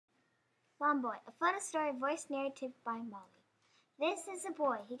Lawnboy, a funny story voice narrated by Molly. This is a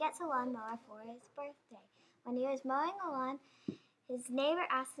boy. He gets a lawnmower for his birthday. When he was mowing a lawn, his neighbor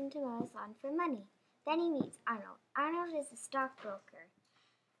asked him to mow his lawn for money. Then he meets Arnold. Arnold is a stockbroker.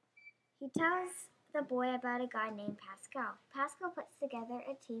 He tells the boy about a guy named Pascal. Pascal puts together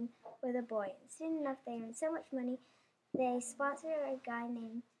a team with a boy, and soon enough they earn so much money they sponsor a guy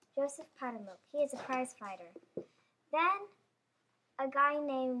named Joseph Powdermilk. He is a prize fighter. Then a guy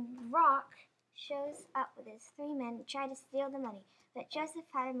named Rock shows up with his 3 men and try to steal the money, but Joseph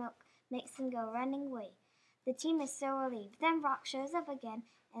Powdermilk makes them go running away. The team is so relieved. Then Rock shows up again,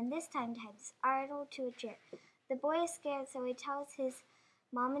 and this time takes Arnold to a chair. The boy is scared, so he tells his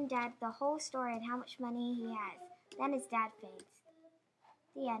mom and dad the whole story and how much money he has. Then his dad faints.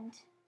 The end.